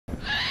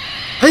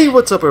Hey,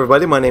 what's up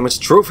everybody, my name is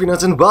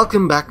TrophyNuts and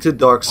welcome back to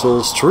Dark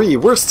Souls 3.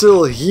 We're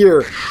still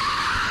here,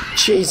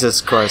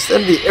 Jesus Christ,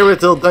 in the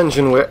Irithyll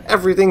dungeon where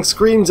everything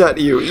screams at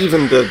you,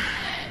 even the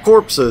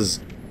corpses.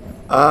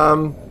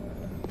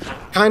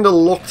 Kinda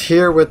locked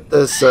here with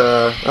this,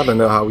 I don't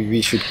know how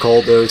we should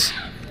call those.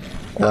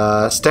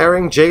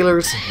 Staring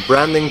jailers,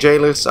 branding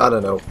jailers, I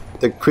don't know,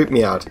 they creep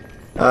me out.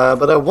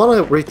 But I want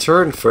to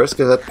return first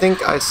because I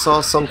think I saw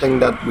something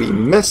that we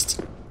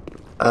missed.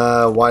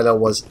 While I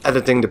was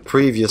editing the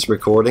previous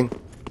recording.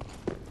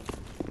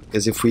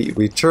 Because if we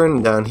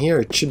return down here,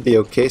 it should be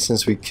okay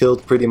since we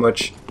killed pretty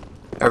much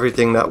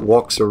everything that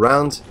walks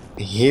around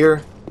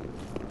here.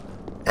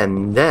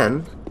 And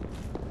then,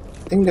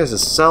 I think there's a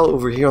cell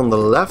over here on the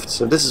left.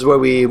 So this is where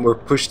we were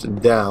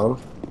pushed down.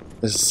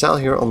 There's a cell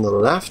here on the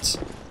left.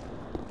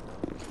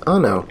 Oh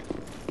no.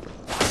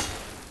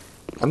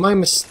 Am I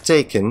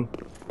mistaken?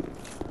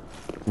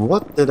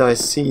 What did I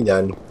see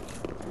then?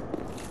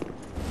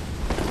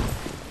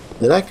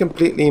 Did I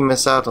completely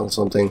miss out on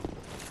something?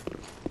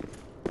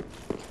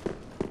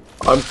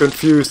 I'm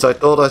confused. I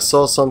thought I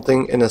saw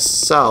something in a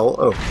cell.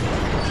 Oh.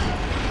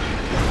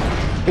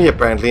 We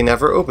apparently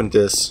never opened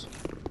this.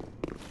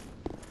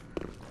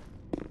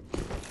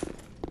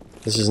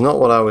 This is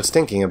not what I was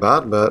thinking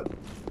about, but...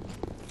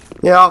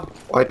 yeah,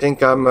 I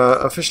think I'm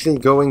officially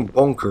going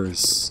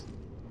bonkers.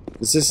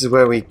 Because this is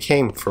where we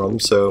came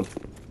from, so...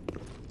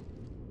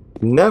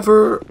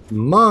 never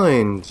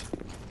mind.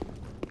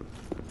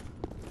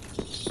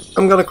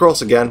 I'm gonna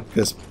cross again,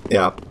 because,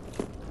 yeah,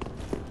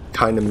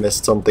 kinda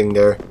missed something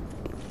there.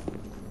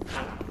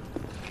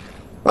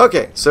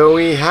 Okay, so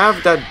we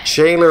have that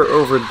jailer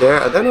over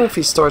there. I don't know if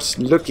he starts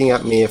looking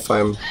at me if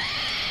I'm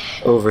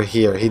over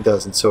here. He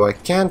doesn't, so I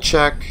can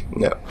check.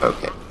 No,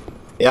 okay.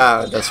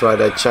 Yeah, that's right,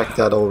 I checked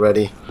that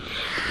already.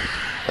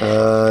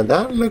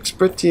 That looks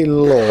pretty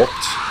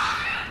locked.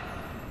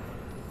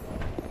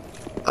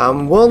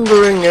 I'm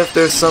wondering if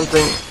there's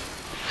something...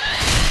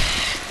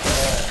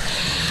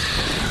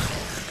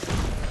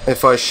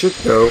 if I should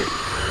go...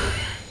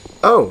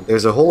 oh,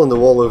 there's a hole in the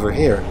wall over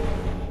here.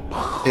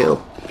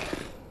 Pale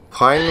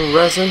pine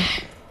resin?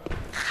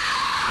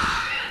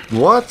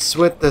 What's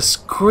with the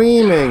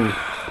screaming?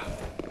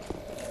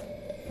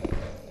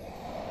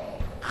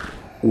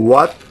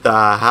 What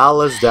the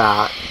hell is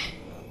that?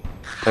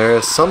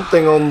 There's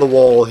something on the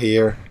wall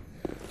here.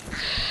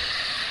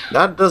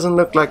 That doesn't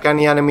look like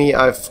any enemy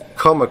I've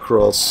come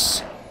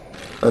across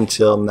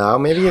until now.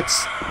 Maybe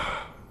it's...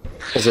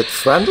 is it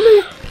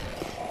friendly?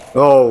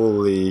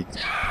 Holy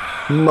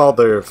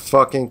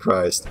motherfucking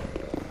Christ.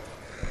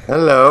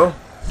 Hello.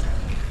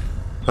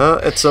 Huh?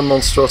 It's a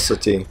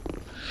monstrosity.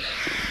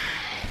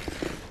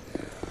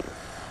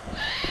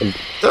 It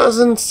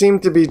doesn't seem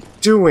to be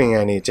doing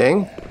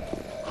anything.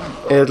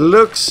 It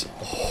looks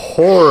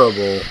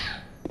horrible.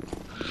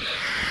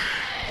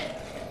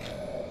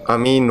 I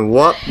mean,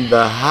 what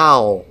the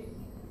hell?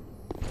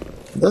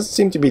 It doesn't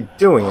seem to be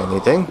doing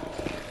anything.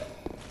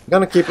 I'm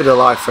gonna keep it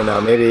alive for now,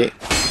 maybe...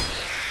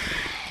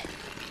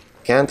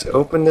 can't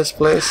open this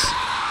place.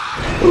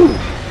 Ooh.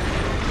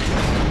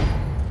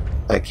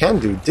 I can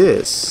do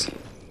this.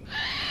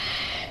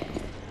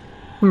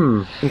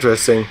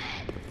 Interesting.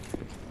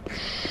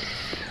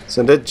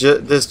 So that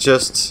this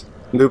just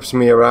loops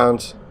me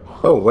around.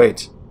 Oh,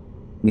 wait.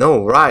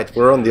 No, right,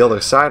 we're on the other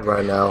side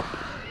right now.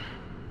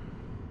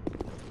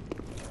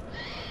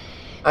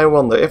 I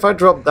wonder, if I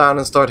drop down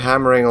and start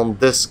hammering on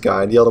this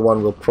guy, the other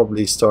one will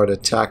probably start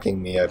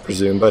attacking me, I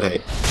presume, but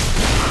hey.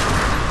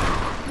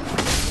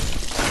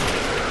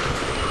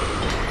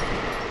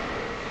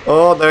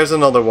 Oh, there's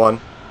another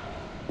one.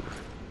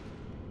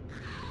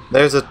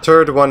 There's a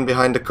third one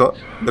behind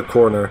the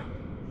corner.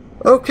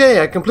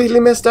 Okay, I completely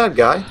missed that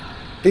guy.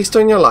 Please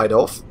turn your light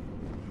off.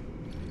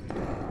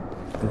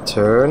 And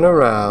turn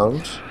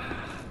around.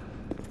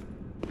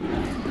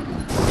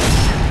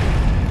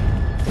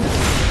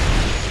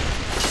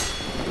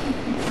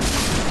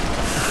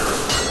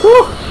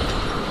 Whew.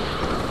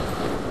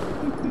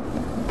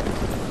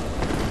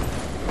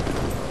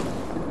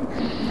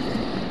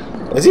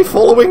 Is he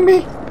following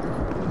me?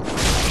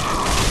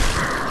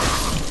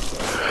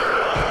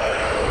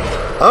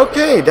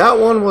 Okay, that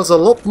one was a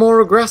lot more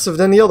aggressive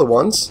than the other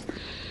ones.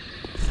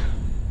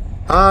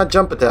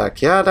 Jump attack.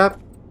 Yeah, that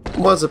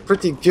was a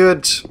pretty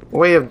good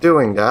way of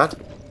doing that.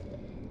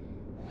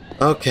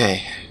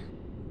 Okay.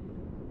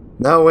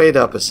 Now wait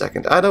up a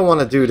second. I don't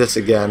want to do this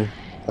again.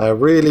 I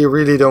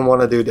really don't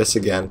want to do this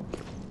again.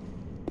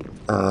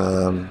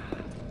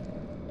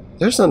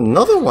 There's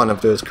another one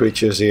of those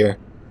creatures here.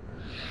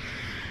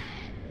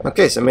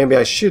 Okay, so maybe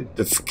I should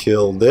have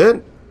killed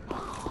it.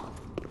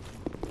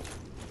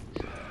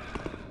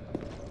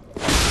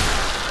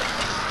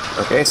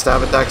 Okay,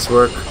 stab attacks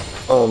work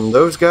on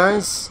those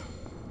guys.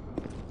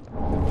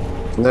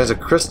 And there's a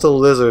crystal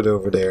lizard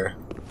over there.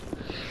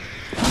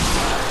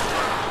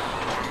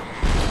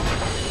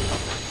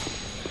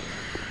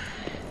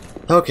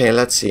 Okay,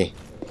 let's see.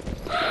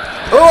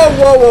 Oh,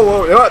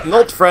 whoa.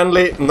 Not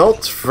friendly,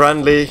 not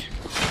friendly.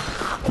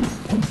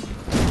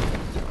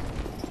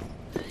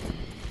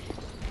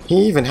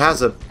 He even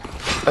has a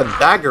a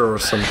dagger or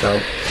some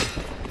kind.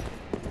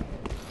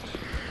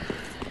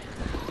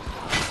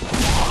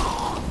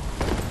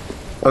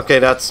 Okay,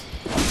 that's...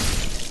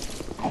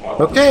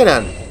 Okay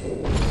then.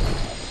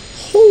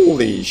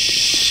 Holy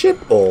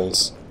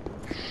shitballs.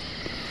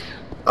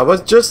 I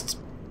was just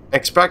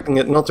expecting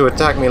it not to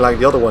attack me like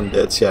the other one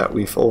did. Yeah,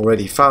 we've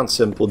already found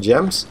simple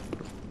gems.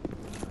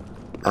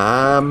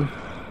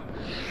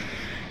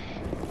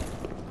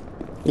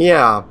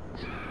 Yeah.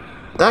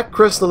 That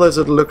crystal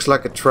lizard looks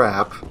like a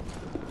trap.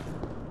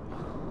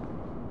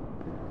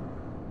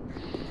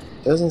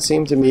 Doesn't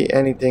seem to be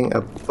anything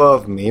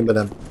above me,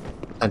 but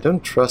I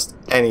don't trust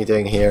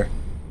anything here.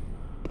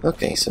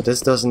 Okay, so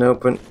this doesn't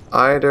open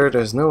either.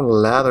 There's no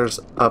ladders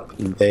up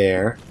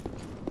there.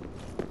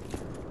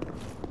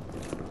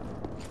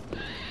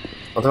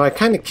 Although I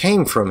kind of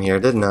came from here,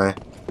 didn't I?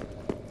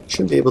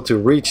 Should be able to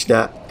reach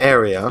that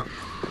area.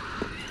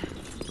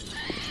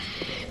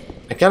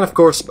 I can of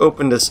course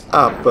open this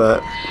up,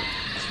 but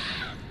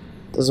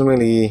doesn't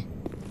really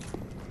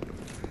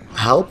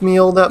help me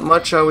all that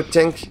much, I would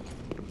think.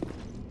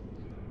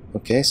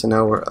 Okay, so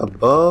now we're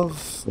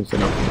above. We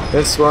can open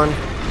this one.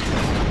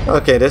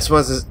 Okay, this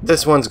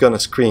one's gonna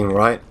scream,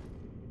 right?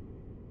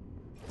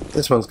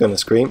 This one's gonna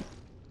scream.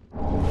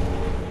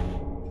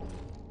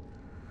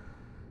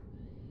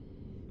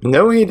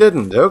 No, he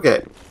didn't.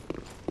 Okay.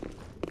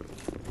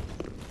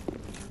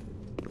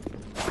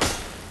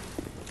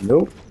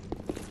 Nope.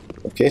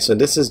 Okay, so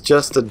this is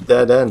just a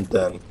dead end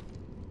then.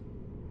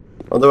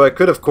 Although I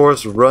could of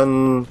course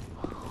run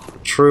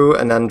through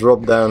and then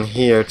drop down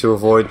here to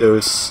avoid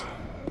those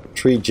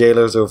 3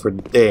 jailers over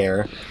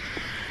there.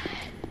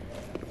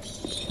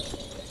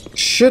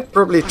 Should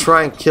probably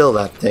try and kill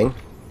that thing.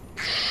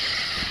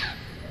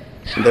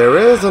 There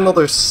is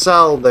another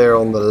cell there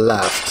on the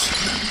left.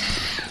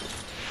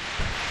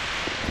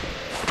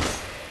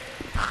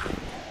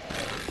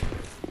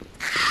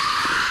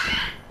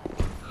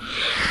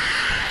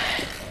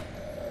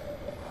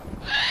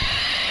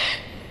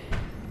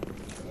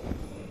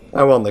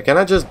 I wonder, can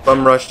I just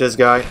bum rush this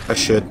guy? I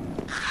should.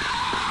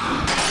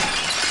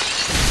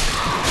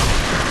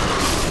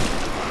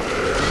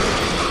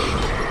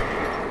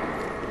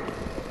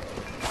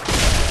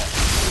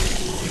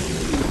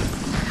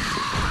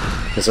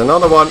 There's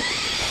another one.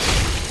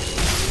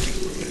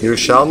 You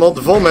shall not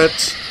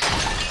vomit.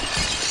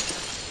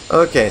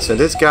 Okay, so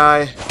this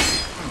guy...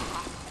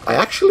 I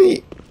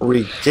actually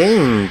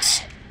regained...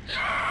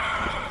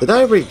 Did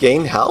I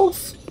regain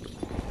health?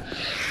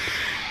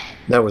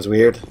 That was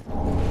weird.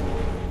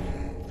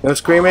 No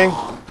screaming.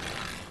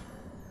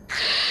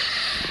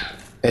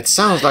 It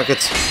sounds like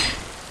it's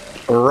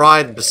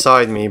right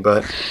beside me,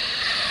 but...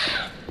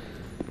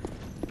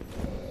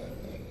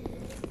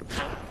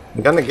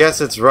 I'm gonna guess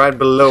it's right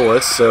below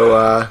us,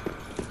 so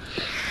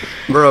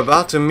we're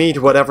about to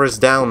meet whatever's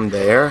down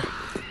there.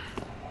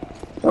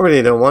 I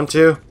really don't want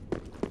to.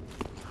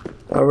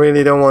 I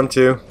really don't want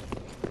to.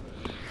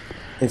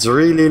 It's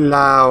really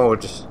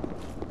loud.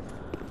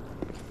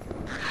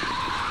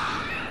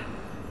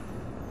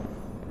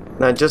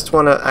 And I just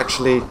want to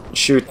actually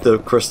shoot the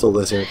crystal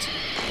lizard.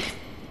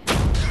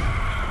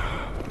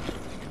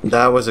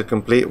 That was a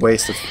complete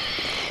waste of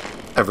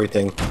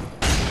everything.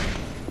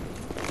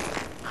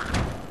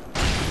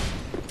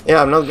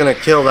 Yeah, I'm not gonna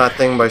kill that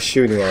thing by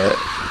shooting at it.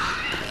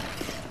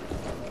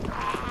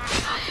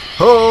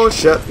 Oh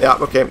shit, yeah,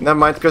 okay, never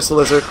mind, crystal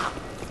lizard.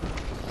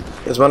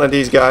 There's one of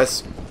these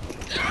guys.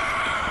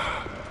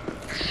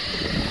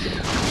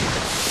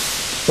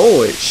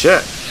 Holy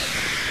shit.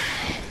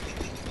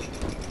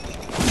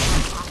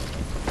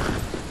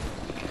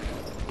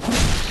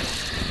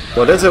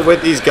 What is it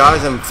with these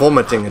guys and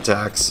vomiting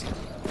attacks?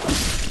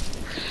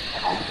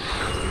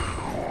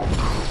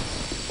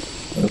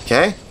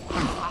 Okay.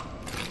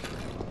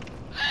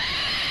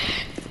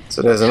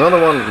 So there's another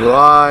one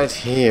right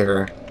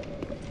here.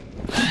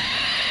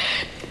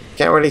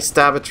 Can't really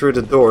stab it through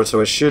the door, so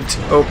I should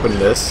open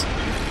this.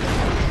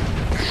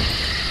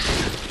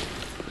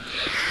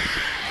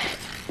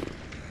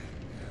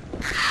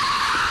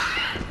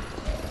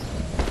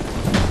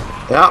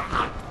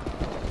 Yeah.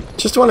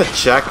 Just want to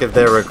check if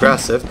they're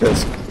aggressive,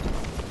 because...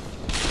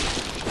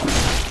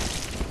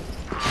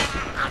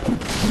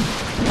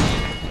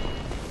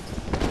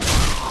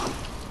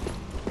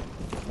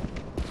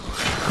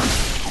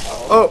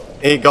 Oh,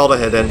 he got a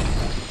hit in.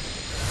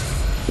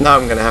 Now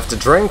I'm gonna have to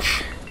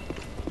drink.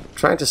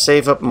 Trying to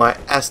save up my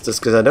Estus,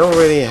 because I don't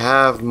really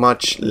have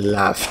much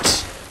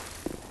left.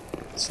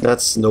 So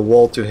that's the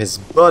wall to his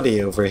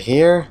buddy over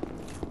here,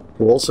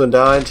 who also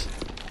died.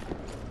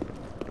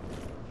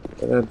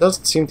 There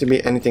doesn't seem to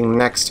be anything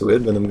next to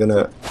it, but I'm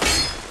gonna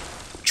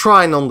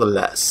try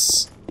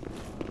nonetheless.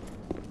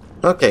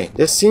 Okay,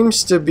 this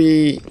seems to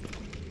be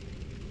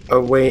a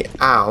way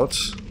out.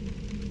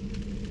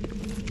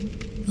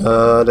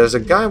 There's a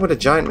guy with a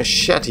giant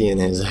machete in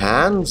his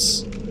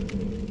hands.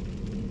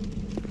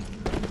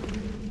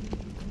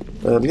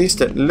 At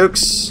least it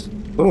looks...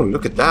 Oh,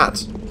 look at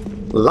that.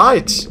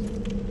 Light!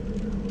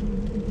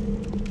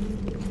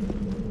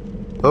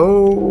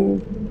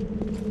 Oh...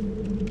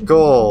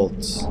 God.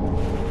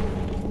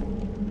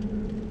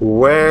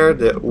 Where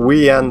did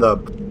we end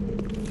up?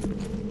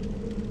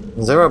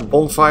 Is there a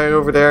bonfire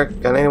over there?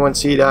 Can anyone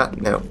see that?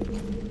 No.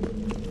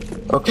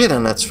 Okay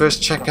then, let's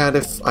first check out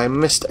if I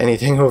missed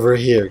anything over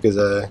here, because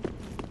it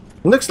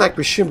looks like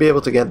we should be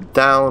able to get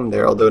down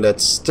there, although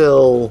that's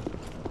still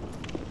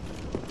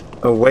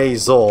a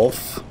ways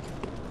off.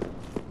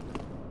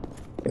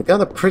 We've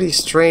got a pretty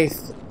straight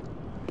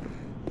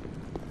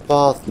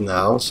path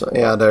now, so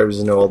yeah, there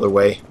is no other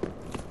way.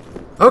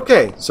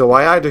 Okay, so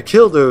I either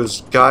kill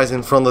those guys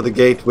in front of the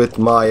gate with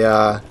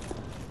my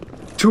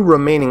 2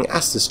 remaining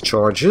Estus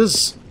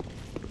charges,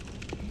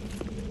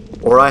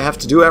 or I have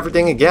to do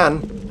everything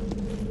again.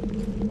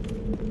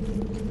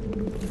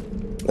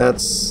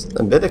 That's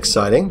a bit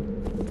exciting.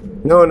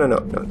 No,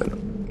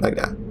 like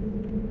that.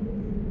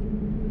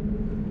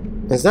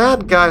 Is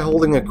that guy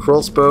holding a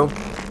crossbow?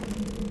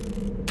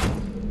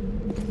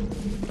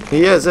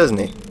 He is, isn't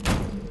he?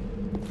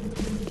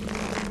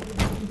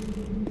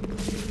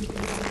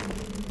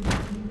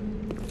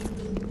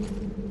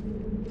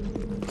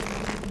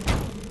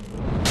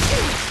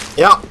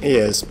 Yeah, he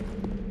is.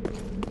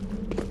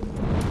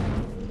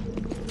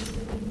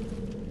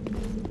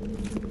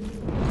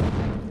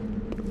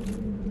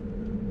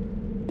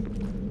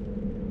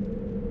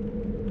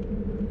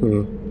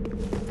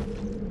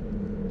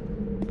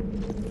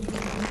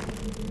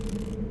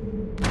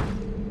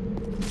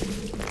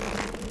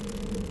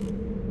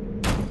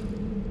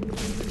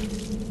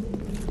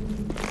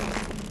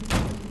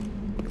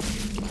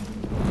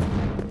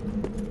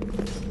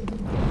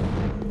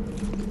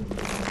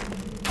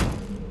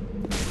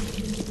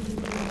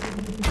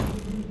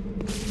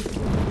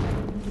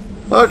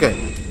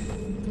 Okay.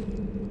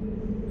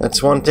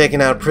 That's one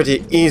taken out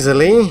pretty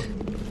easily.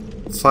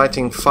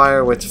 Fighting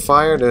fire with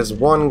fire. There's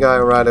one guy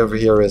right over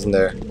here, isn't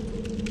there?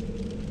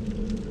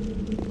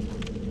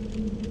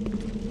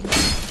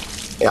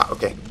 Yeah,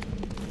 okay.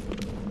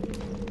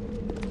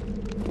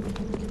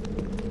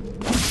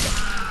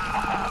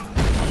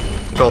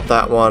 Got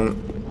that one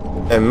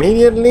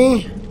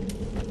immediately.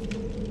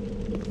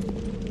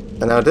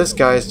 And now this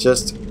guy is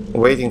just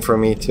waiting for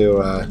me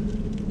to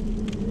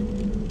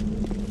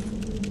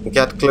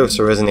get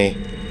closer, isn't he?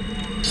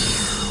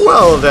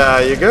 Well,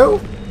 there you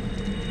go.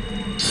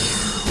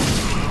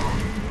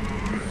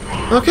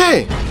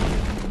 Okay.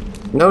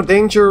 No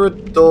danger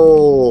at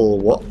all.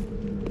 What?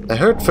 I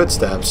heard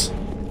footsteps.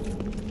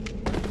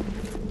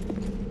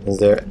 Is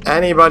there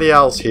anybody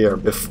else here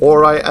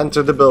before I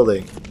enter the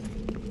building?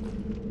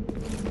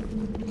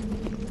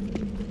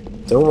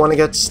 Don't want to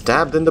get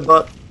stabbed in the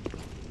butt.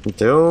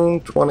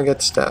 Don't want to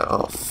get stabbed.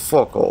 Oh,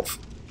 fuck off.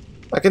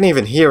 I can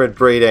even hear it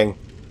breathing.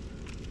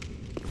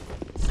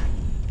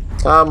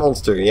 Ah,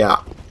 monster,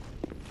 yeah.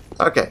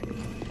 Okay.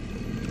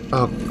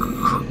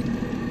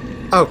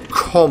 Oh,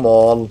 come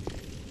on.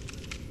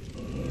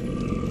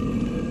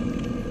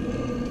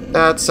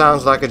 That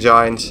sounds like a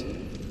giant.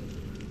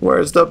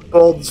 Where's the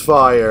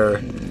bonfire?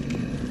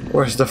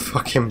 Where's the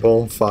fucking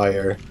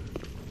bonfire?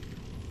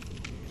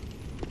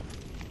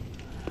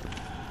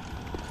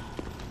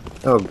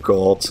 Oh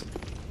god.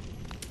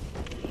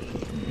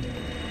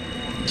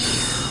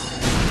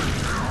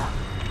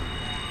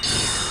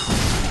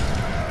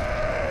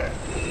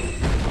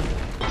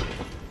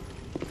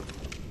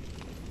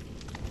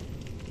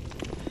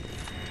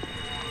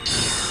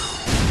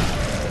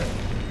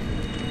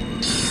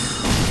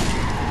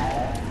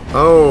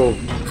 Oh,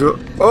 good.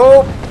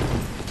 Oh!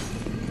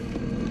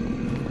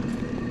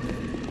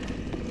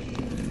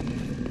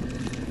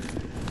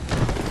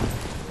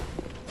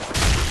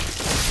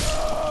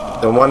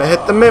 Don't want to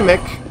hit the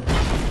mimic.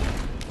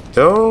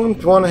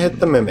 Don't want to hit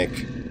the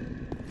mimic.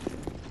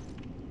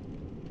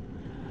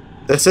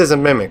 This is a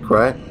mimic,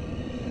 right?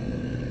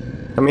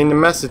 I mean, the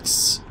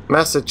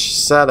message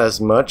said as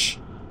much.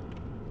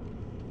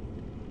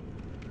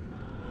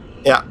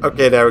 Yeah,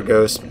 okay, there it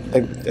goes.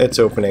 It's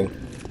opening.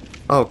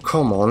 Oh,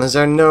 come on, is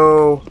there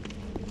no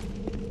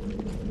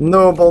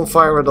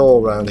bonfire at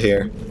all around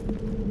here?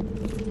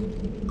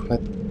 I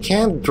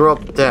can't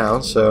drop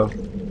down, so...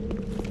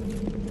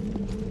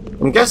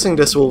 I'm guessing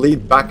this will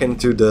lead back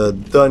into the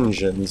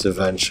dungeons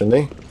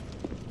eventually.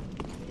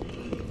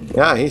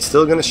 Yeah, he's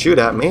still gonna shoot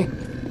at me.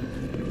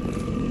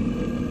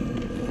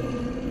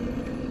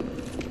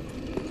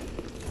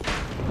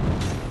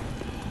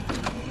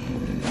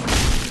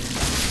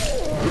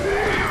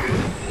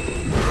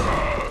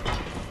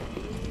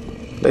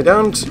 They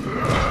don't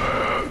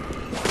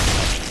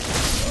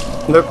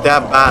look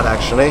that bad,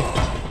 actually.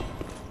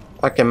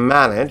 I can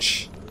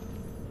manage.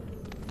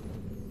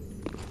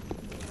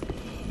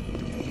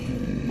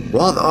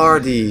 What are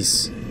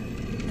these?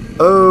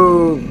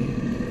 Oh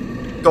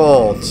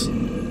god.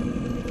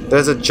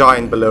 There's a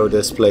giant below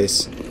this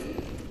place.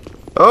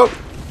 Oh!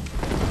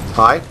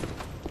 Hi.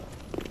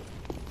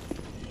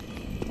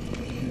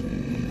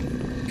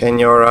 Can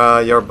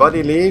your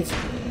buddy leave?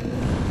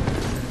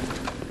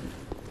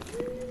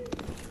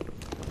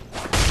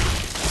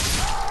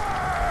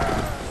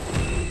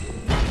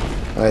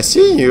 I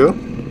see you.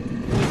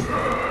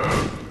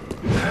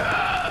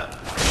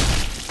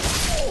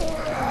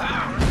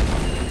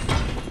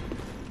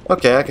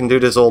 Okay, I can do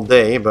this all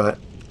day, but...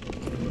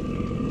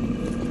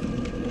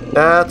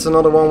 That's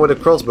another one with a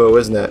crossbow,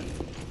 isn't it?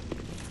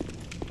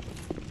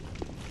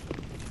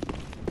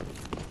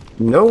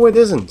 No, it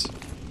isn't.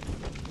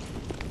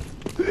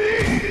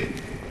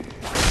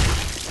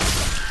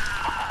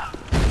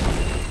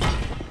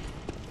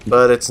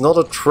 But it's not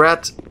a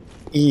threat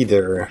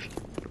either.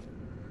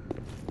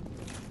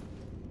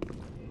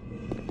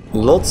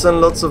 Lots and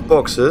lots of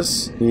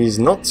boxes. He's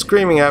not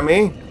screaming at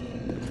me,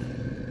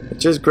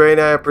 which is great,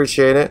 I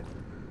appreciate it.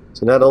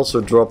 So that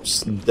also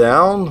drops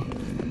down.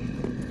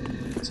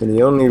 So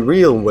the only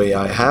real way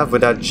I have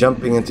without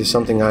jumping into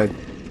something I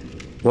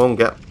won't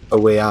get a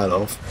way out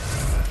of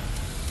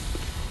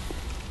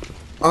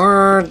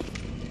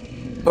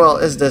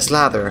is this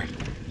ladder.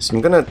 So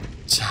I'm gonna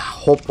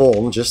hop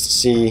on just to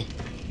see.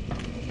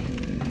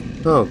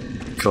 Oh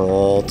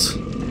god.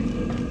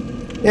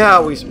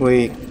 Yeah,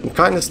 we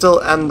kind of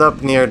still end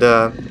up near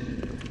the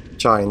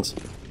giant.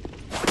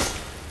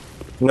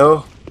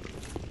 No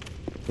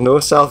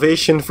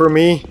salvation for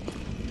me.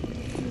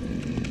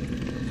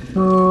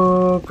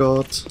 Oh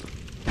god.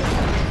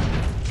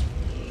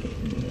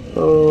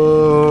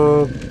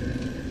 Oh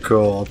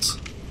god.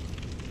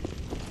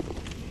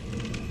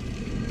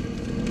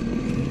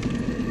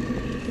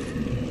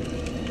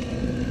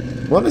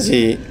 What is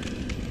he?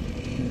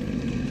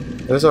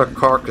 Those are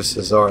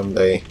carcasses, aren't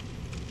they?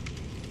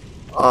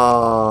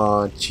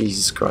 Ah,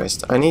 Jesus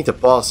Christ. I need to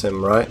pass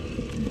him, right?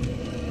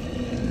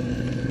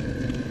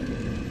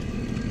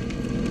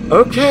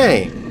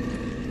 Okay.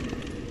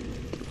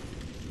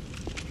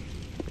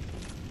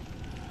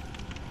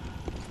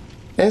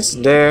 Is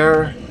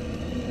there...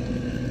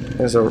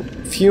 There's a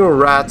few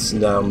rats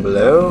down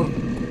below.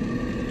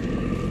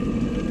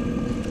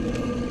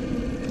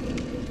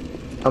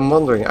 I'm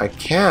wondering, I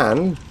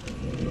can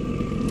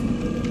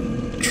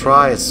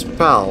try a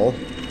spell.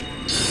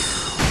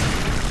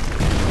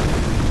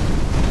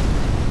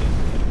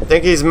 I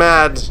think he's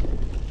mad.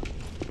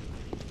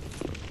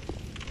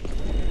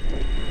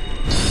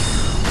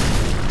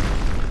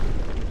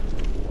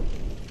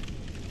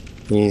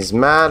 He's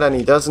mad and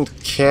he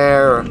doesn't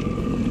care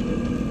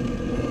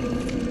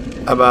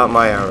about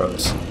my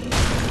arrows.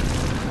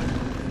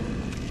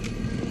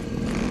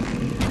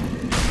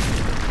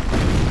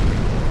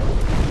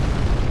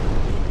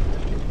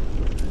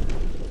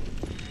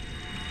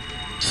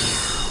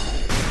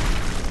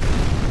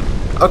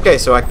 Okay,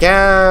 so I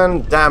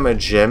can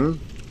damage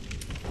him.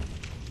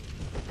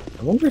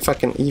 I wonder if I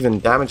can even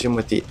damage him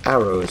with the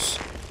arrows.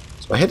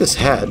 So I hit his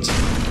head.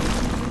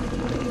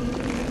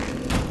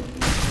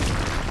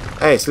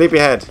 Hey,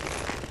 sleepyhead.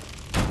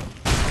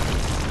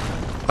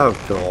 Oh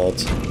god.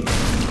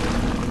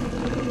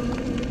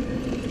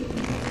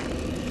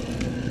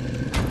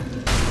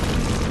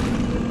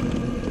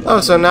 Oh,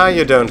 so now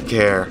you don't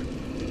care.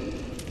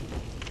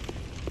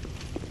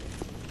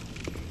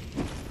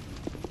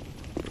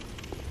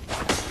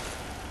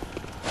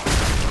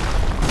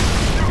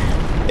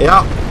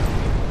 Yeah.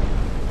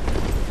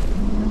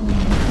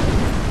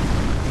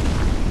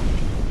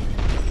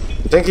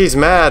 I think he's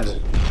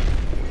mad.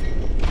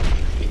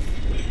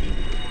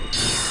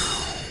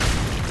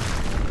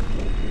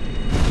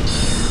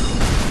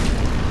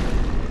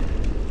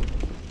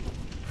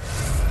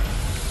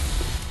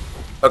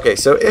 Okay,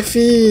 so if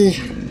he...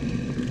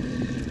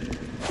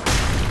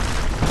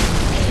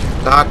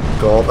 Ah,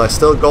 god, I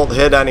still got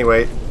hit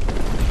anyway.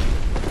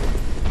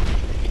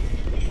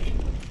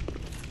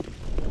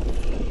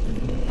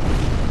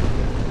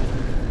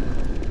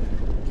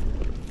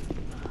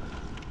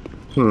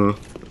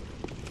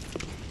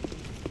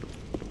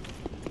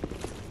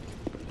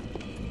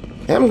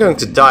 I'm going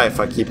to die if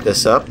I keep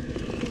this up.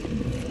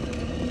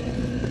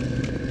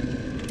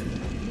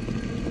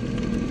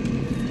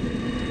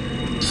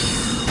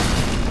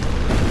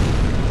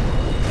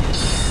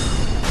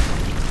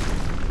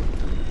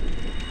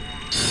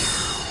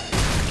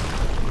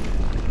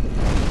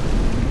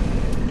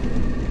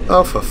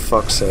 Oh, for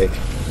fuck's sake.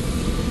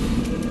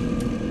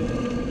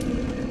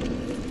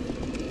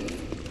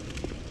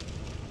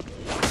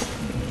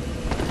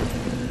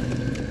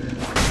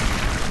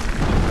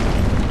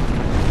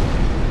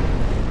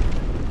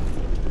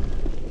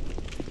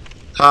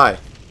 Hi.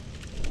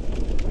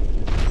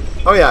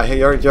 Oh yeah,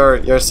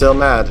 you're still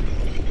mad.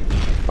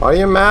 Are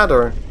you mad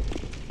or?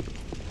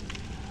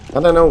 I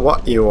don't know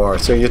what you are.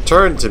 So you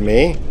turn to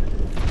me,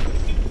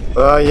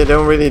 but you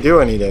don't really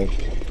do anything.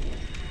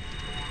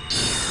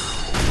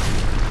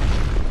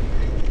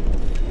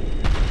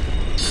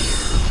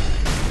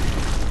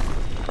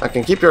 I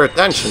can keep your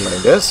attention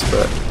like this,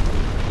 but...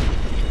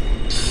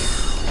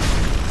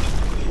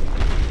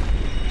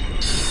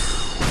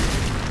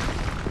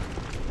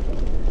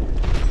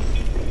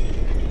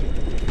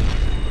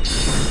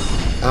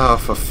 Oh,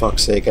 for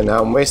fuck's sake, and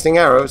now I'm wasting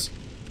arrows.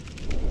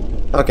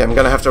 Okay, I'm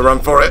gonna have to run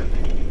for it.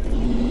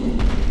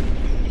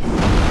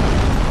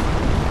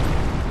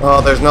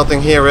 Oh, there's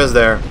nothing here, is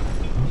there?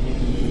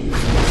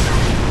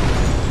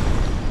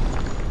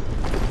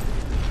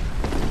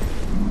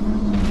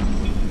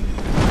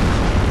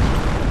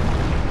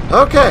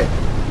 Okay.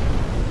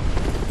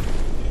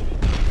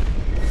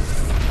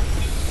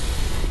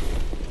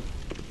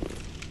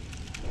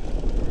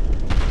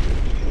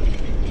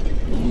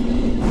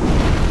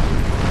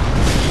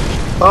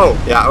 Oh,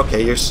 yeah,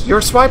 okay,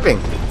 you're swiping.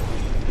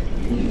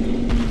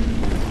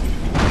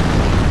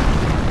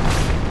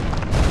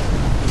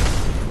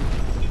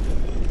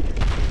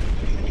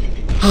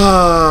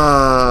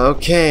 Ah,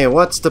 okay,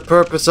 what's the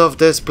purpose of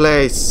this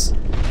place?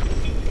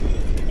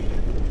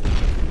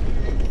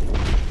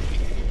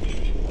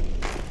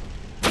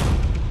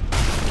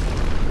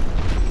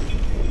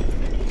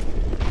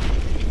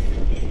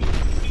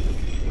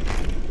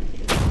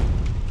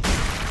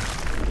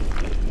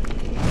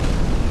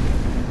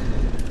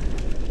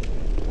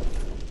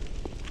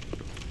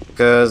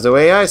 Because the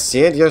way I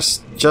see it, you're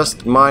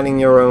just minding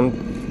your own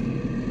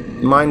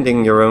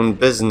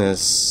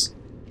business.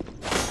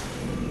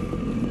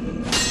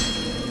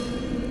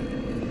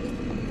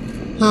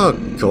 Oh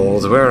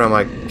god, where am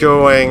I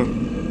going?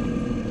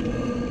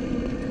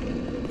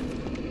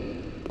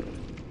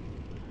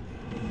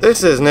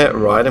 This isn't it,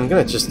 right? I'm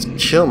gonna just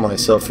kill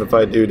myself if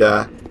I do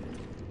that.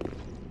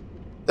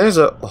 There's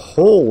a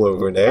hole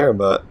over there,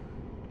 but...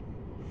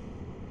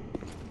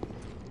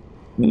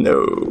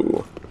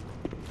 No.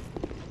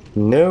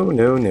 No,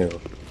 no,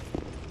 no.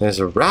 There's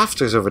a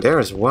rafters over there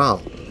as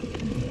well.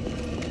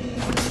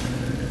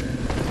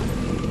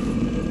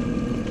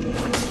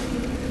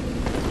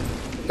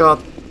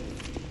 God.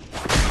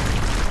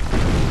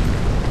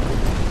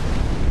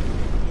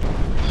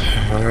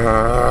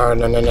 No,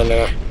 no, no,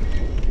 no.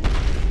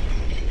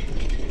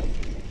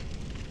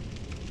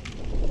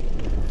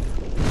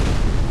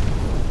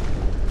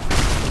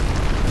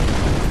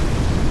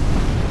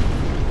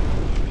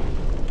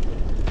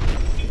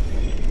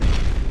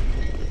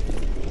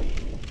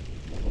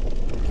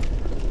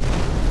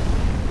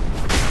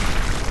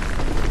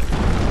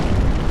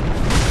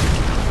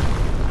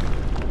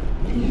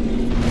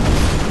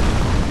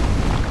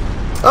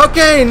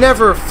 Okay,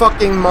 never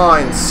fucking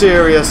mind,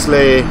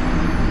 seriously.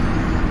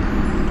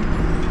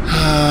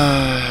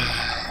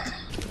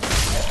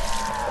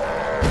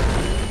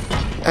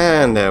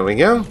 And there we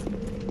go.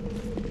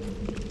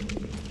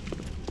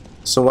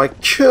 So I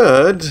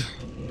could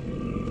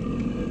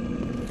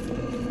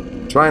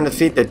try and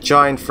defeat the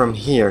giant from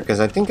here, because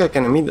I think I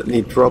can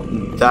immediately drop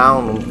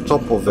down on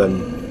top of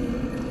him.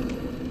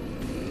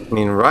 I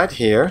mean, right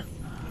here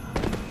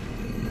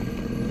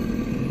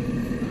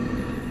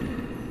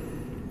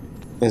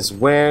is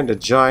where the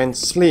giant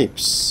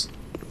sleeps.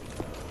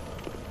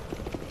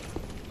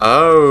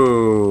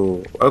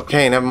 Oh,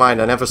 okay, never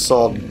mind, I never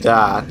saw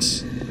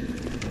that.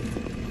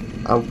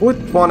 I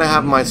would want to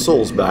have my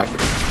souls back.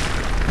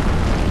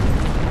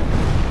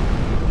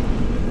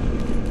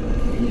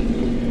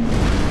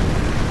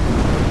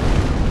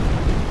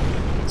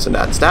 So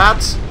that's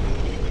that.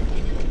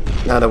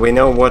 Now that we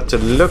know what to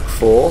look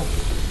for.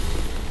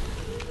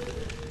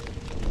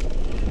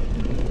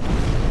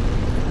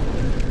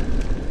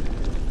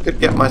 Could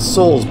get my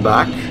souls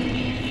back.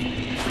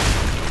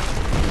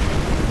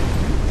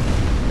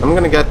 I'm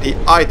gonna get the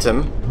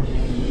item.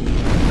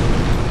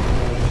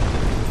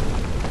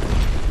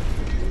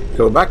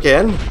 Go back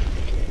in.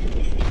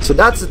 So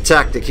that's the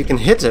tactic. You can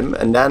hit him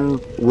and then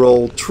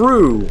roll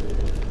through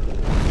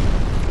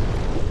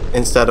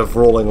instead of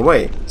rolling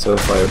away. So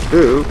if I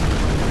do,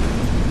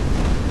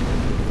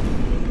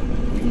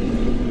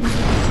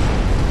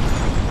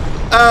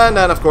 and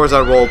then of course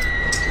I rolled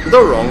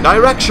the wrong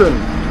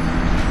direction.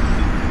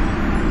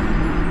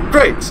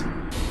 Great.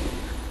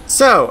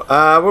 So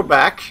we're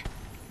back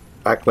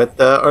with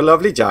our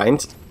lovely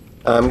giant.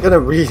 I'm gonna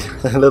read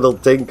a little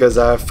thing because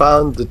I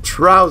found the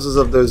trousers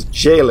of those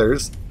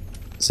jailers.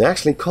 So they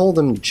actually call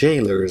them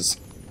jailers.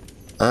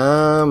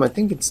 I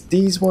think it's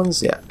these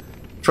ones, yeah.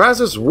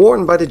 Trousers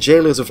worn by the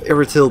jailers of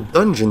Irithyll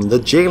dungeon. The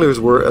jailers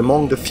were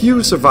among the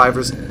few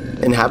survivors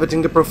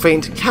inhabiting the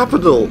profaned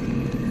capital,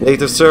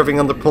 later serving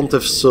under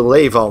Pontiff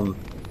Sullivan.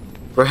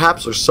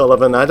 Perhaps, or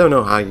Sullivan, I don't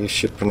know how you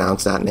should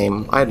pronounce that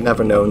name. I had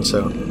never known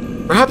so.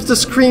 Perhaps the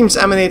screams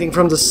emanating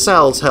from the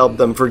cells helped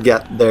them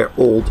forget their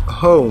old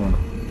home.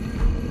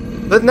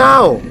 But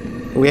now,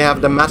 we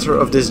have the matter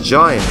of this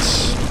giant.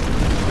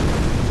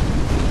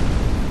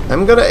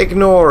 I'm gonna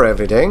ignore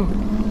everything.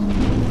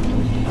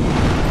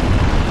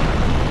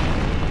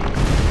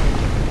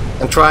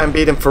 And try and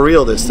beat him for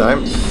real this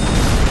time.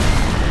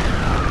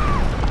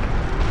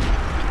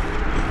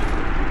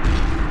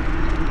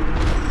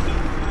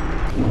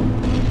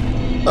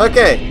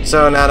 Okay,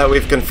 so now that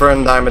we've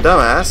confirmed I'm a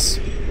dumbass,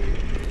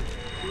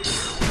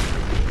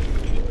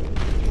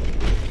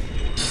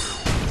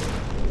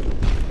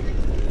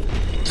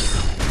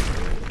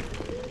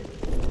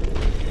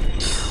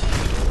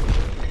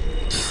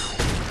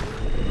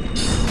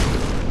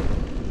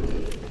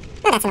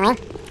 oh, that's annoying.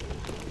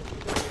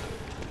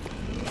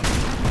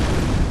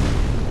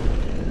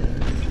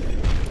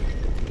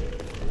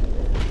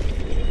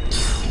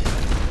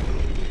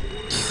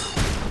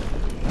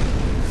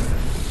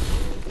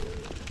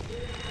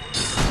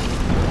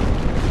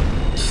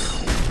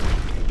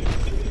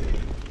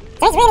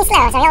 So he's really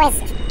slow, so he always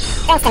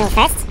goes to me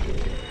first.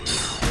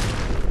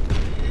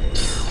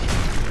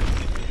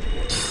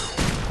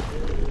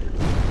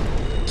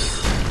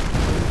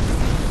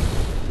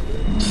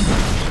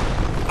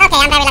 Okay,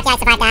 I'm very lucky I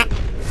survived that.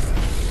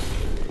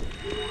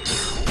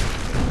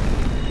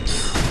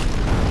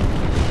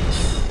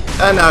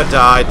 And now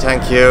die,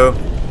 thank you.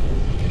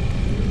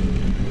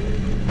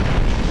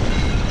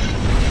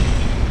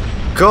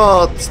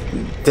 God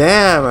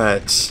damn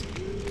it.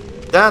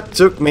 That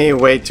took me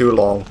way too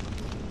long.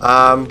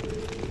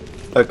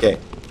 Okay.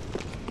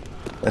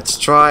 Let's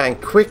try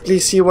and quickly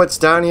see what's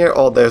down here.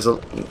 Oh, there's a...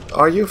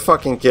 Are you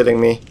fucking kidding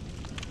me?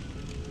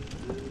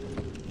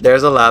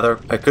 There's a ladder.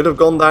 I could have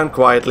gone down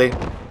quietly.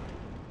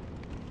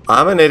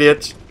 I'm an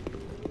idiot.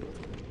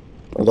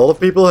 A lot of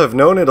people have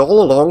known it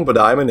all along, but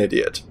I'm an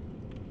idiot.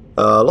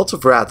 Lots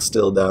of rats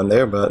still down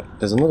there, but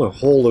there's another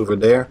hole over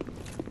there.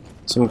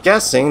 So I'm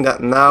guessing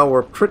that now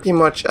we're pretty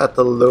much at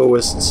the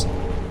lowest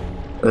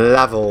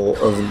level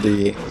of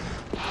the...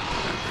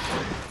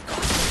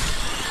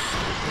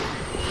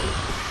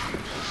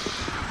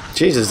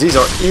 Jesus, these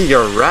are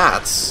eager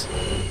rats.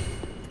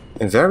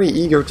 And very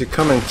eager to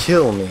come and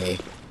kill me.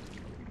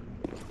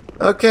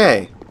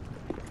 Okay.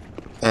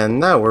 And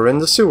now we're in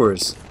the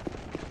sewers.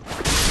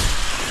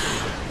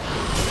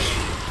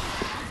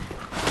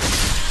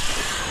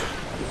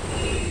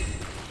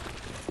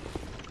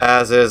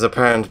 As is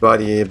apparent by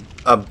the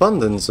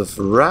abundance of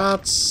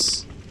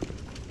rats.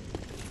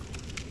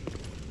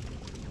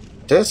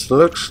 This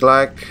looks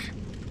like...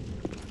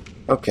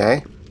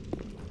 Okay.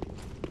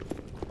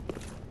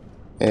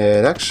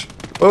 It actually...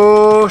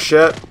 Oh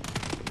shit!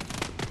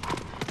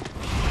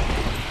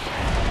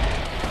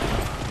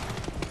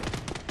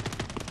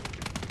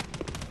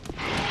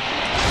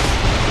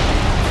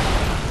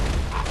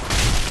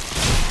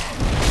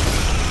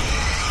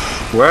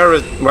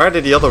 Where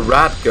did the other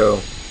rat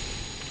go?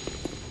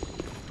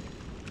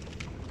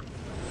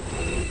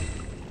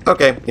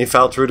 Okay, he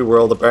fell through the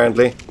world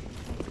apparently.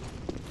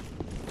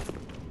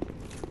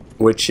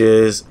 Which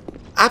is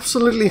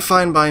absolutely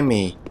fine by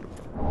me.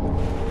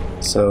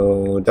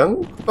 So,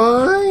 dung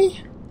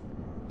pie?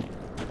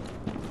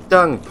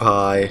 Dung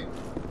pie.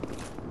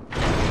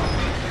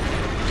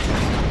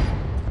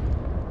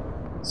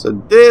 So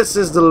this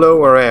is the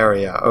lower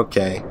area,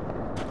 okay.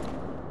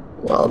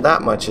 Well,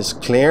 that much is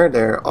clear.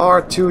 There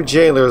are 2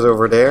 jailers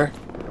over there.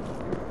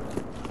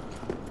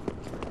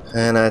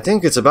 And I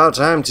think it's about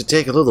time to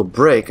take a little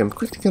break. I'm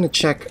quickly gonna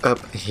check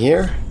up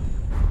here.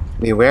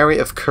 Be wary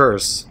of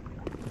curse.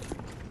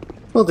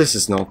 Well, this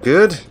is not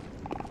good.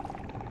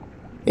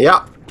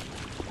 Yeah.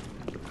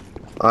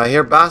 I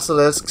hear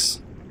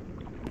basilisks.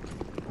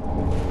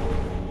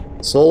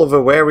 Soul of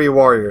a wary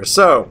warrior.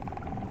 So,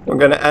 we're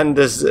gonna end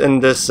this in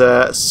this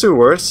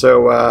sewer.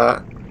 So,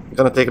 I'm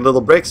gonna take a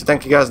little break. So,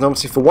 thank you guys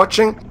enormously for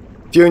watching.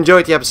 If you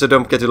enjoyed the episode,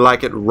 don't forget to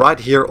like it right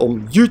here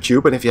on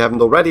YouTube. And if you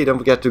haven't already, don't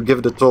forget to give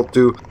it a thought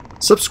to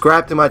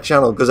subscribe to my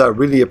channel, because I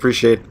really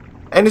appreciate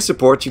any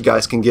support you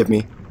guys can give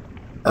me.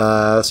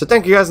 So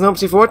thank you guys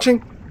enormously for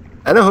watching,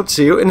 and I hope to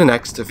see you in the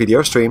next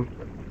video stream.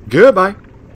 Goodbye!